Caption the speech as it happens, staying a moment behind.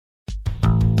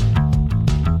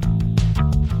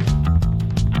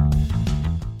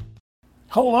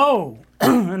Hello,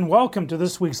 and welcome to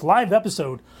this week's live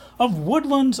episode of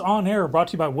Woodlands on Air, brought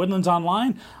to you by Woodlands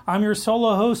Online. I'm your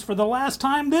solo host for the last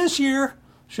time this year,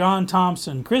 Sean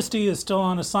Thompson. Christy is still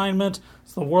on assignment.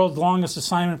 It's the world's longest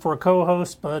assignment for a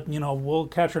co-host, but, we'll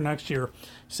catch her next year.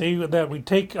 See that we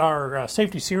take our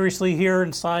safety seriously here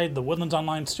inside the Woodlands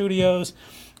Online studios.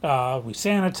 We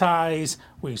sanitize,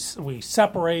 we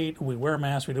separate, we wear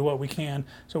masks, we do what we can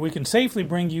so we can safely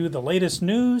bring you the latest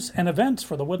news and events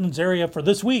for the Woodlands area for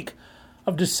this week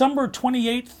of December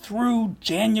 28th through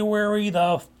January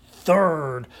the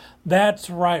 3rd.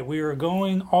 That's right, we are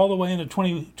going all the way into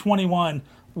 2021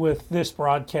 with this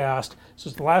broadcast. This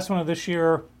is the last one of this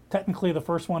year, technically the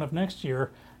first one of next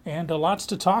year. And lots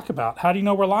to talk about. How do you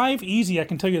know we're live? Easy, I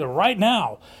can tell you that right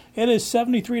now. It is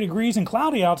 73 degrees and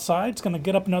cloudy outside. It's going to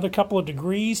get up another couple of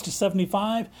degrees to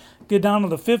 75, get down to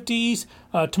the 50s.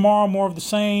 Tomorrow, more of the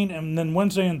same. And then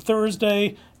Wednesday and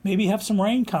Thursday, maybe have some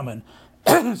rain coming.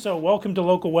 So welcome to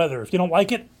local weather. If you don't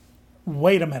like it,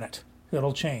 wait a minute.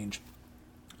 It'll change.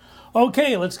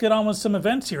 Okay, let's get on with some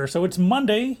events here. So it's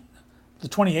Monday, the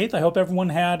 28th. I hope everyone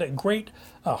had a great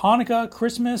Hanukkah,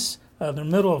 Christmas, the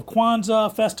middle of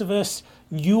Kwanzaa, Festivus,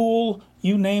 Yule,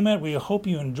 you name it. We hope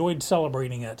you enjoyed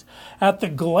celebrating it. At the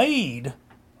Glade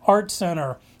Art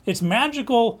Center, it's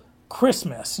Magical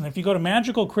Christmas. And if you go to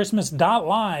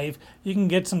magicalchristmas.live, you can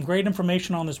get some great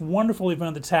information on this wonderful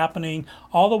event that's happening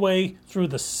all the way through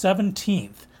the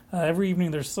 17th. Every evening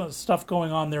there's stuff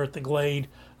going on there at the Glade.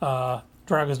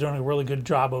 Drago's doing a really good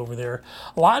job over there.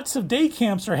 Lots of day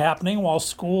camps are happening while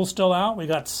school's still out. We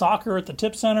got soccer at the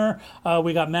Tip Center.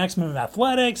 We got Maximum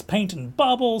Athletics, Paint and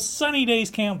Bubbles, Sunny Days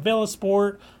Camp, Villa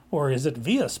Sport, or is it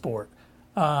Via Sport?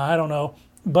 I don't know.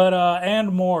 But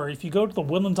and more. If you go to the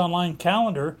Woodlands Online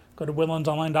calendar, go to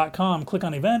woodlandsonline.com, click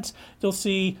on events, you'll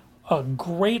see a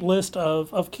great list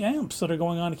of camps that are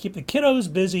going on to keep the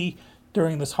kiddos busy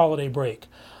during this holiday break.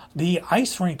 The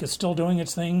ice rink is still doing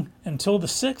its thing until the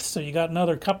 6th, so you got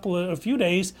a few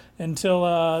days until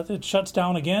it shuts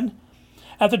down again.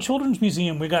 At the Children's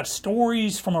Museum, we got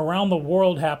stories from around the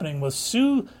world happening with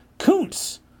Sue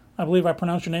Kuntz. I believe I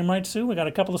pronounced your name right, Sue. We got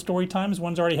a couple of story times.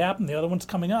 One's already happened, the other one's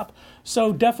coming up.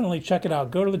 So definitely check it out.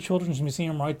 Go to the Children's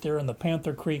Museum right there in the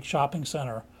Panther Creek Shopping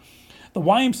Center. The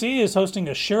YMCA is hosting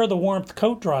a Share the Warmth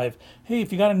coat drive. Hey,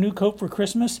 if you got a new coat for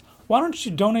Christmas, why don't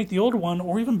you donate the old one,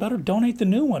 or even better, donate the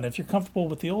new one if you're comfortable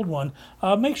with the old one.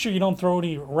 Make sure you don't throw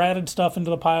any ratted stuff into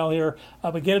the pile here,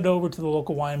 but get it over to the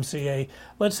local YMCA.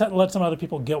 Let's let some other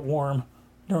people get warm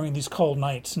during these cold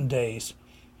nights and days.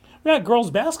 We got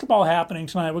girls basketball happening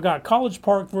tonight. We got College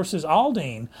Park versus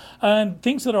Aldine. And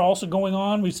things that are also going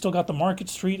on, we've still got the Market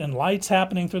Street and Lights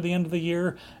happening through the end of the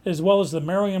year, as well as the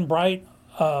Marion Bright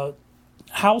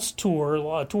house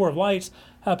tour, tour of lights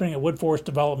happening at Woodforest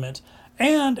Development.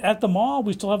 And at the mall,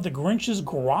 we still have the Grinch's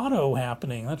Grotto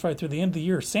happening. That's right, through the end of the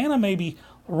year. Santa may be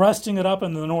resting it up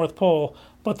in the North Pole,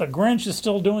 but the Grinch is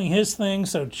still doing his thing,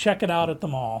 so check it out at the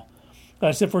mall.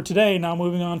 That's it for today. Now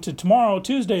moving on to tomorrow,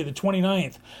 Tuesday, the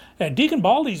 29th. At Deacon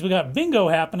Baldy's, we got bingo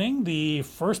happening. The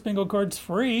first bingo card's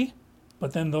free,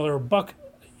 but then they're $1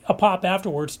 a pop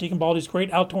afterwards. Deacon Baldy's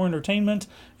great outdoor entertainment.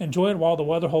 Enjoy it while the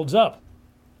weather holds up.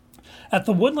 At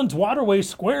the Woodlands Waterway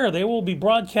Square, they will be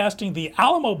broadcasting the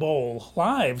Alamo Bowl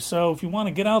live. So if you want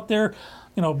to get out there,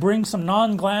 bring some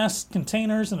non-glass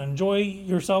containers and enjoy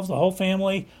yourselves, the whole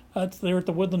family. That's there at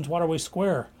the Woodlands Waterway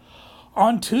Square.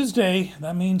 On Tuesday,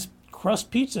 that means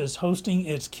Crust Pizza is hosting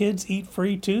its Kids Eat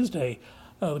Free Tuesday.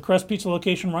 The Crust Pizza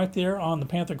location right there on the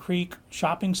Panther Creek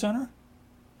Shopping Center.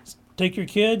 Take your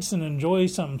kids and enjoy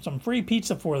some free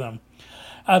pizza for them.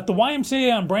 At the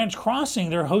YMCA on Branch Crossing,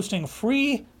 they're hosting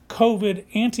free COVID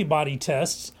antibody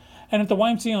tests. And at the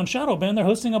YMCA on Shadow Bend, they're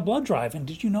hosting a blood drive. And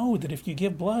did you know that if you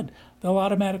give blood, they'll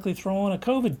automatically throw in a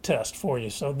COVID test for you?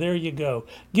 So there you go.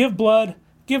 Give blood.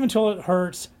 Give until it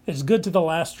hurts. It's good to the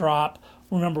last drop.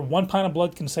 Remember, 1 pint of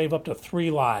blood can save up to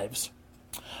 3 lives.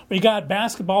 We got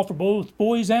basketball for both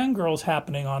boys and girls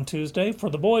happening on Tuesday. For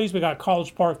the boys, we got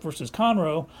College Park versus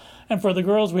Conroe. And for the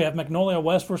girls, we have Magnolia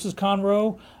West versus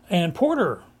Conroe and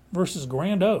Porter versus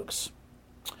Grand Oaks.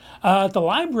 At the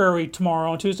library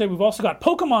tomorrow on Tuesday, we've also got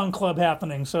Pokemon Club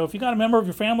happening. So if you got a member of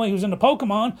your family who's into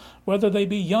Pokemon, whether they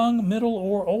be young, middle,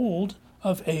 or old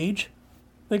of age,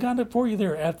 they got it for you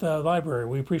there at the library.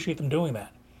 We appreciate them doing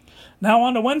that. Now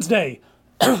on to Wednesday,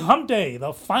 Hump Day,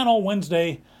 the final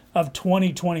Wednesday of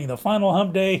 2020, the final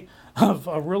Hump Day of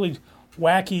a really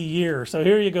wacky year. So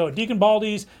here you go. Deacon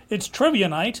Baldy's, it's trivia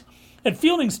night. At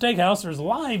Fielding Steakhouse, there's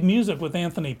live music with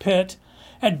Anthony Pitt.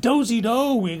 At Dozy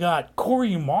Do, we got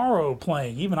Corey Morrow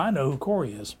playing. Even I know who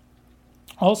Corey is.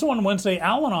 Also on Wednesday,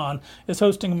 Al-Anon is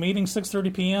hosting a meeting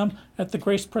 6:30 p.m. at the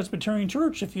Grace Presbyterian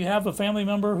Church. If you have a family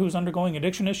member who's undergoing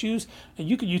addiction issues,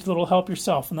 you could use a little help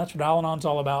yourself, and that's what Al-Anon's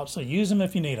all about, so use them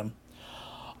if you need them.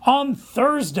 On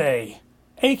Thursday,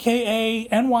 a.k.a.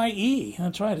 NYE,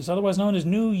 that's right, it's otherwise known as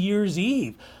New Year's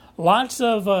Eve. Lots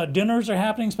of dinners are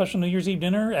happening, special New Year's Eve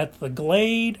dinner at the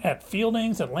Glade, at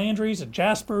Fieldings, at Landry's, at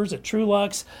Jasper's, at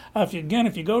Trulux. If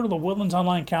you go to the Woodlands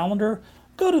Online calendar,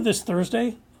 go to this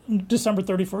Thursday, December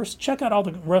 31st. Check out all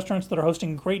the restaurants that are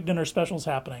hosting great dinner specials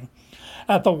happening.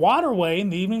 At the Waterway in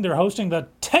the evening, they're hosting the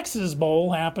Texas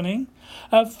Bowl happening.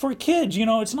 For kids,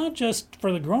 it's not just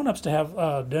for the grown-ups to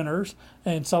have dinners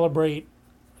and celebrate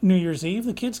New Year's Eve.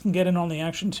 The kids can get in on the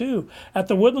action too. At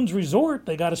the Woodlands Resort,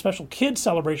 they got a special kids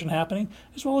celebration happening,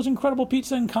 as well as incredible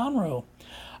pizza in Conroe.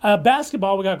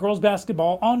 Basketball, we got girls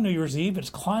basketball on New Year's Eve.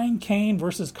 It's Klein Kane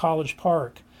versus College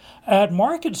Park. At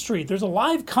Market Street, there's a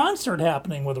live concert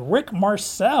happening with Rick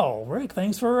Marcel. Rick,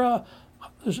 thanks for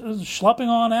schlepping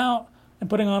on out and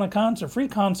putting on a free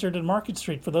concert at Market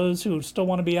Street for those who still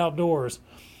want to be outdoors.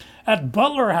 At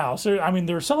Butler House, there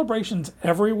are celebrations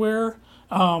everywhere.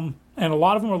 And a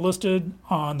lot of them are listed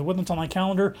on the Woodlands Online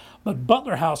calendar. But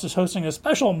Butler House is hosting a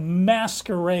special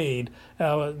masquerade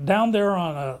down there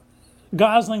on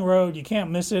Gosling Road. You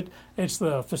can't miss it. It's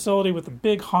the facility with the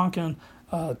big honking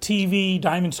TV,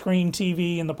 diamond screen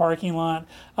TV in the parking lot.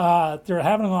 They're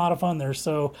having a lot of fun there.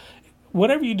 So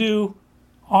whatever you do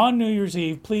on New Year's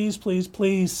Eve, please, please,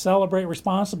 please celebrate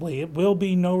responsibly. It will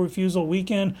be no refusal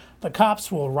weekend. The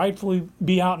cops will rightfully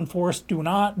be out in force. Do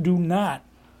not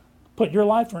put your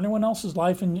life or anyone else's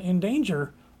life in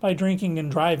danger by drinking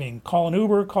and driving. Call an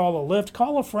Uber, call a Lyft,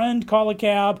 call a friend, call a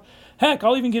cab. Heck,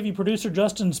 I'll even give you producer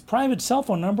Justin's private cell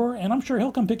phone number, and I'm sure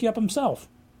he'll come pick you up himself.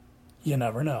 You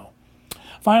never know.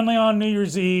 Finally, on New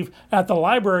Year's Eve, at the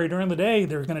library during the day,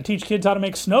 they're going to teach kids how to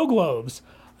make snow globes.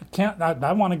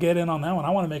 I want to get in on that one. I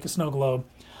want to make a snow globe.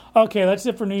 Okay, that's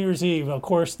it for New Year's Eve. Of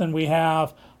course, then we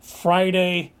have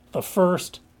Friday the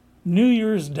 1st, New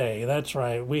Year's Day. That's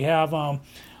right. We have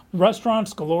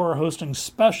restaurants galore are hosting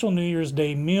special New Year's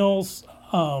Day meals,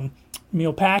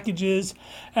 meal packages.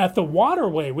 At the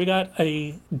Waterway, we got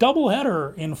a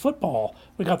doubleheader in football.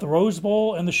 We got the Rose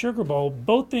Bowl and the Sugar Bowl,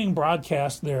 both being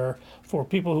broadcast there for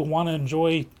people who want to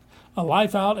enjoy a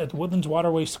life out at the Woodlands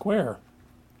Waterway Square.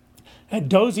 At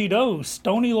Dozy Do,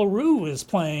 Stony LaRue is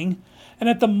playing. And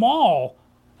at the mall,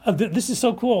 this is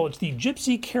so cool, it's the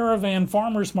Gypsy Caravan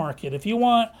Farmers Market. If you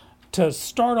want to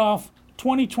start off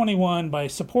 2021 by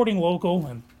supporting local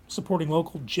and supporting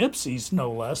local gypsies, no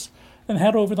less, then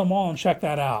head over to the mall and check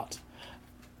that out.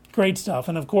 Great stuff.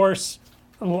 And of course,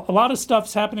 a lot of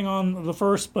stuff's happening on the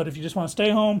 1st, but if you just want to stay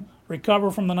home,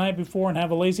 recover from the night before, and have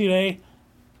a lazy day,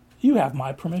 you have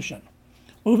my permission.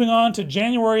 Moving on to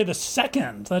January the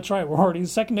 2nd. That's right, we're already the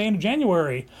second day into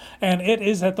January. And it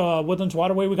is at the Woodlands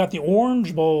Waterway. We got the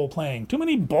Orange Bowl playing. Too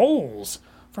many bowls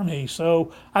for me.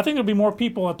 So I think there'll be more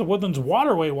people at the Woodlands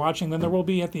Waterway watching than there will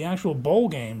be at the actual bowl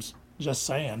games. Just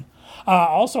saying.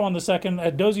 Also on the 2nd,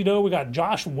 at Dozy Do, we got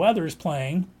Josh Weathers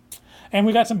playing. And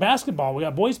we got some basketball. We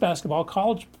got boys basketball,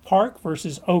 College Park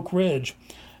versus Oak Ridge.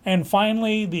 And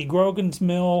finally, the Grogan's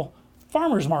Mill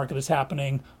Farmers Market is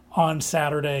happening on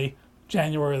Saturday,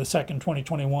 January the 2nd,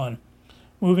 2021.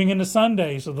 Moving into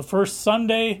Sunday, so the first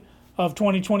Sunday of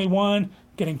 2021,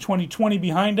 getting 2020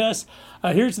 behind us.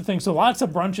 Here's the thing, so lots of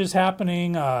brunches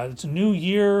happening. It's a new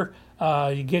year.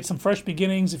 You get some fresh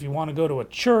beginnings if you want to go to a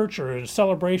church or a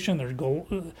celebration.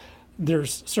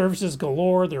 There's services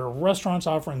galore. There are restaurants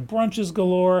offering brunches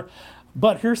galore.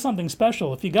 But here's something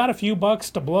special. If you got a few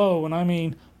bucks to blow, and I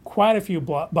mean quite a few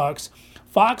bucks,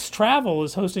 Fox Travel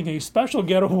is hosting a special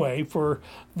getaway for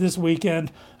this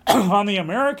weekend on the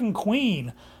American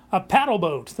Queen, a paddle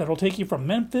boat that'll take you from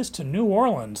Memphis to New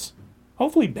Orleans.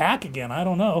 Hopefully back again, I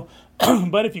don't know.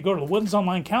 But if you go to the Woodlands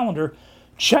Online calendar,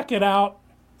 check it out,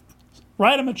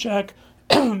 write them a check,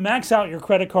 max out your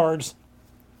credit cards,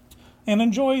 and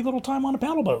enjoy a little time on a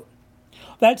paddle boat.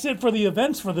 That's it for the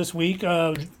events for this week,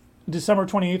 December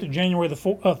 28th to January the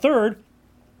 3rd.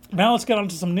 Now let's get on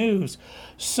to some news.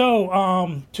 So,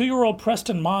 2-year-old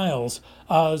Preston Miles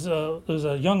is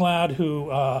a young lad who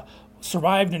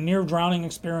survived a near-drowning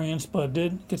experience but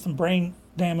did get some brain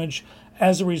damage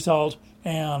as a result.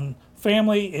 And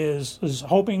family is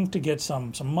hoping to get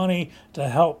some money to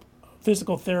help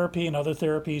physical therapy and other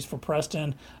therapies for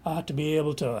Preston to be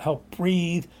able to help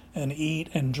breathe and eat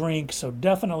and drink. So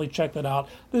definitely check that out.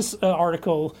 This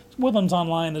article, Woodlands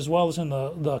Online, as well as in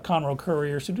the Conroe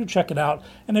Courier, so do check it out.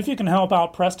 And if you can help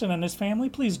out Preston and his family,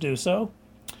 please do so.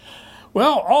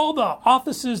 Well, all the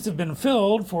offices have been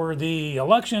filled for the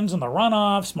elections and the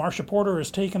runoffs. Marcia Porter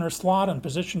has taken her slot in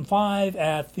position 5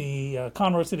 at the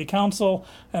Conroe City Council.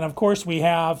 And of course, we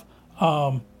have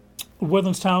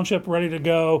Woodlands Township ready to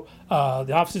go.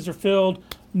 The offices are filled.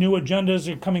 New agendas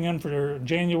are coming in for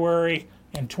January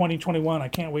in 2021. I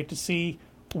can't wait to see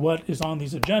what is on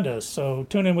these agendas. So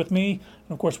tune in with me.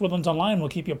 And of course, Woodlands Online will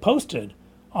keep you posted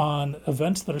on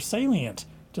events that are salient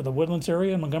to the Woodlands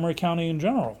area and Montgomery County in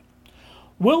general.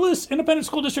 Willis Independent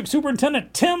School District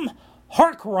Superintendent Tim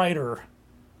Harkrider.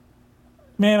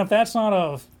 Man, if that's not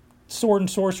a sword and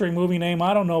sorcery movie name,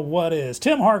 I don't know what is.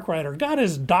 Tim Harkrider got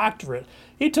his doctorate.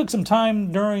 He took some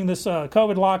time during this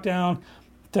COVID lockdown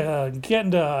to get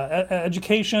into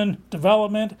education,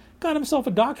 development, got himself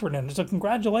a doctorate in it. So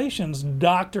congratulations,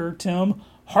 Dr. Tim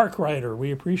Harkrider.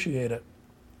 We appreciate it.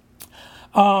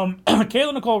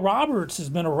 Kayla Nicole Roberts has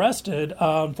been arrested.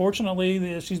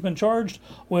 Unfortunately, she's been charged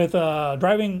with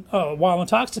driving while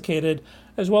intoxicated,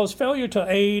 as well as failure to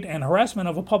aid and harassment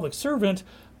of a public servant,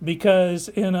 because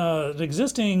in an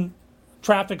existing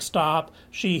traffic stop,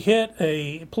 she hit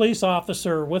a police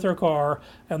officer with her car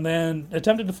and then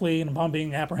attempted to flee, and upon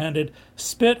being apprehended,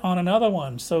 spit on another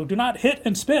one. So do not hit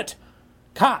and spit,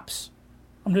 cops.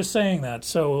 I'm just saying that.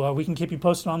 So we can keep you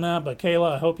posted on that. But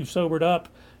Kayla, I hope you've sobered up,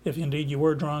 if indeed you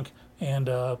were drunk, and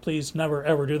please never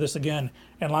ever do this again.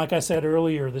 And like I said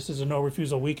earlier, this is a no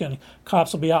refusal weekend.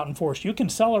 Cops will be out in force. You can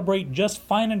celebrate just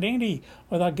fine and dandy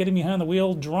without getting behind the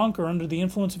wheel drunk or under the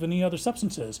influence of any other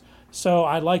substances. So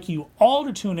I'd like you all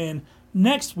to tune in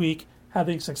next week,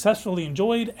 having successfully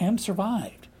enjoyed and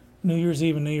survived New Year's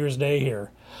Eve and New Year's Day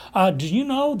here. Do you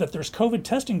know that there's COVID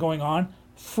testing going on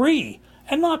free?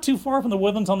 And not too far from the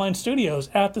Woodlands Online Studios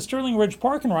at the Sterling Ridge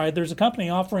Park and Ride, there's a company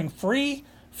offering free,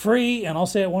 and I'll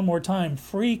say it one more time,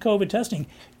 free COVID testing,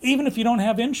 even if you don't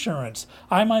have insurance.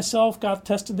 I myself got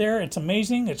tested there. It's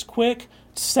amazing. It's quick.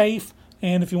 It's safe.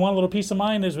 And if you want a little peace of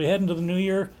mind as we head into the new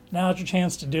year, now's your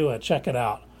chance to do it. Check it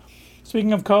out.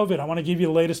 Speaking of COVID, I want to give you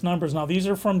the latest numbers. Now, these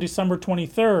are from December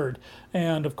 23rd.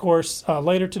 And, of course,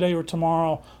 later today or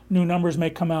tomorrow, new numbers may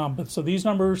come out. But so these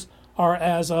numbers are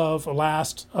as of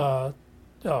last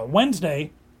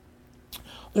Wednesday.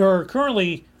 There are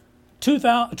currently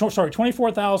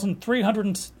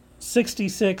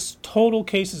 24,366 total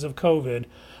cases of COVID,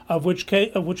 of which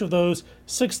of those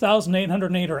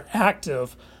 6,808 are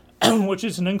active, which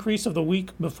is an increase of the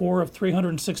week before of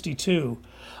 362.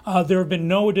 There have been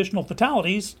no additional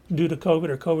fatalities due to COVID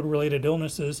or COVID-related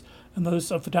illnesses, and the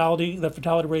fatality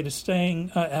rate is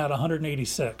staying at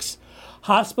 186.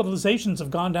 Hospitalizations have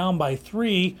gone down by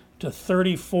 3 to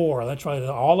 34. That's right.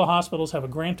 All the hospitals have a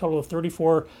grand total of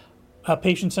 34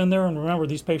 patients in there. And remember,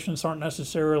 these patients aren't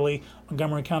necessarily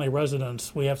Montgomery County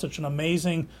residents. We have such an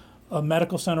amazing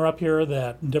medical center up here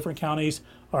that different counties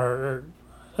are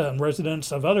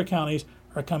residents of other counties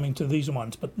are coming to these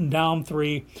ones, but down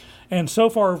 3. And so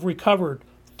far have recovered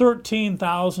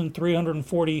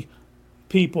 13,340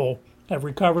 people have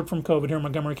recovered from COVID here in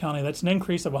Montgomery County. That's an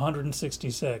increase of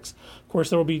 166. Of course,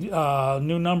 there will be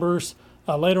new numbers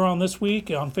later on this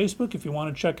week on Facebook if you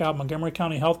want to check out Montgomery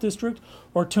County Health District,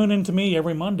 or tune in to me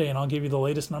every Monday and I'll give you the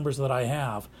latest numbers that I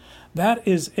have. That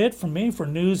is it from me for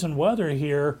news and weather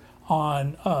here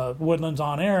on Woodlands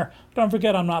On Air. Don't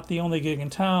forget, I'm not the only gig in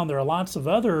town. There are lots of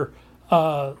other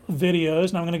videos,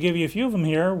 and I'm going to give you a few of them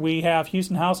here. We have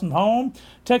Houston House and Home,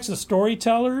 Texas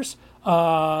Storytellers,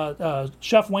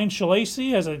 Chef Wayne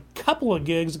Shalacy has a couple of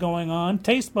gigs going on,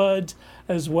 Taste Buds,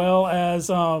 as well as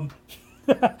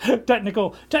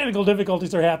technical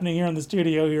difficulties are happening here in the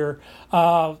studio here.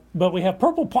 But we have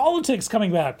Purple Politics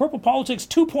coming back. Purple Politics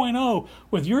 2.0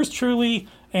 with yours truly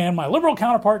and my liberal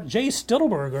counterpart, Jay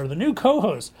Stittelberger, the new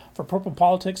co-host for Purple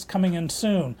Politics, coming in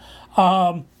soon.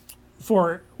 For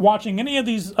watching any of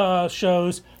these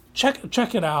shows,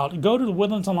 check it out. Go to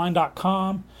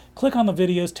thewoodlandsonline.com, click on the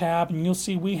videos tab, and you'll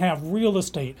see we have real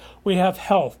estate, we have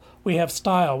health, we have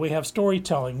style, we have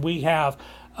storytelling, we have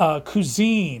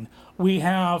cuisine, we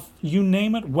have, you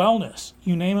name it, wellness.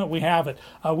 You name it, we have it.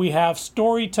 We have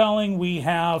storytelling. We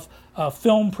have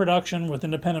film production with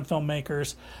independent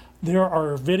filmmakers. There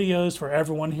are videos for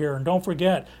everyone here. And don't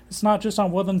forget, it's not just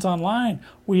on Woodlands Online.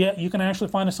 You can actually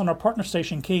find us on our partner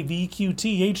station,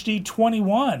 KVQT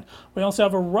HD21. We also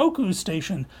have a Roku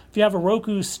station. If you have a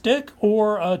Roku stick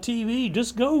or a TV,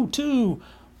 just go to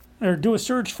or do a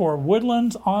search for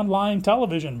Woodlands Online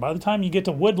Television. By the time you get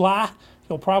to Woodla,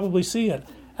 you'll probably see it.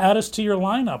 Add us to your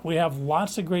lineup. We have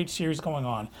lots of great series going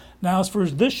on. Now, as for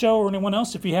this show or anyone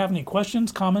else, if you have any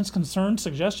questions, comments, concerns,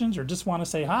 suggestions, or just want to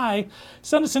say hi,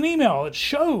 send us an email at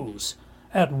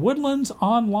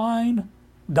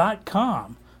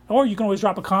shows@woodlandsonline.com. or you can always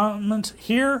drop a comment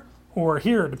here or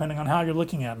here, depending on how you're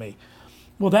looking at me.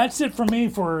 Well, that's it for me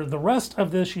for the rest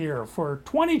of this year. For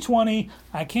 2020,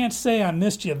 I can't say I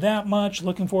missed you that much.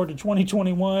 Looking forward to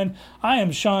 2021. I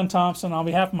am Sean Thompson on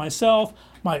behalf of myself,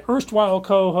 my erstwhile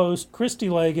co-host, Christy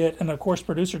Leggett, and of course,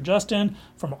 producer Justin,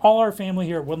 from all our family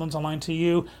here at Woodlands Online to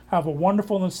you. Have a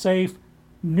wonderful and safe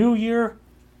new year.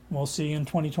 We'll see you in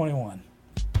 2021.